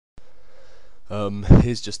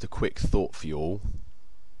Here's just a quick thought for you all.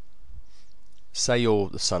 Say you're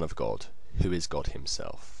the Son of God, who is God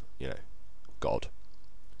himself, God,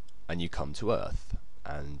 and you come to earth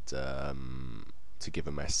and to give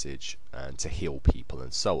a message and to heal people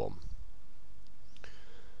and so on.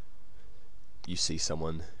 You see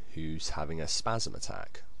someone who's having a spasm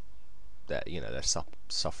attack, they're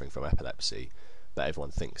suffering from epilepsy, but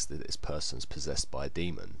everyone thinks that this person's possessed by a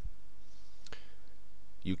demon.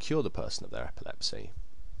 You cure the person of their epilepsy.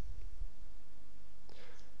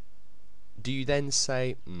 Do you then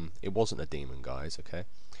say, it wasn't a demon, guys, okay?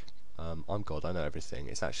 I'm God, I know everything.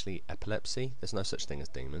 It's actually epilepsy. There's no such thing as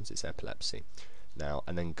demons, it's epilepsy. Now,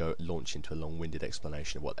 and then go launch into a long-winded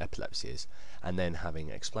explanation of what epilepsy is. And then, having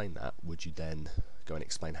explained that, would you then go and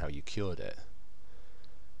explain how you cured it?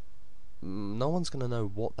 No one's going to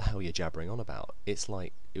know what the hell you're jabbering on about. It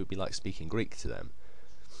would be like speaking Greek to them.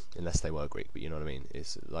 Unless they were Greek, but you know what I mean?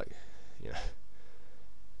 It's like, it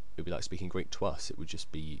would be like speaking Greek to us. It would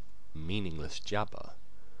just be meaningless jabber.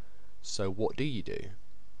 So what do you do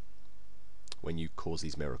when you cause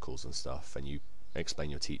these miracles and stuff, and you explain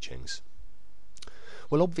your teachings?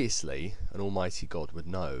 Well, obviously, an almighty God would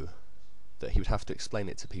know that he would have to explain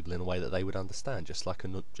it to people in a way that they would understand, just like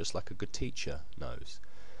a good teacher knows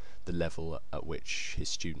the level at which his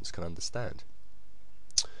students can understand.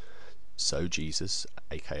 So Jesus,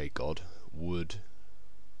 aka God, would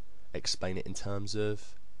explain it in terms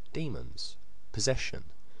of demons, possession.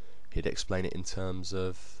 He'd explain it in terms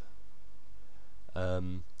of,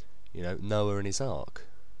 Noah and his ark,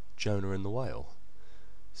 Jonah and the whale.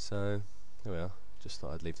 So, there we are. Just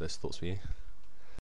thought I'd leave those thoughts with you.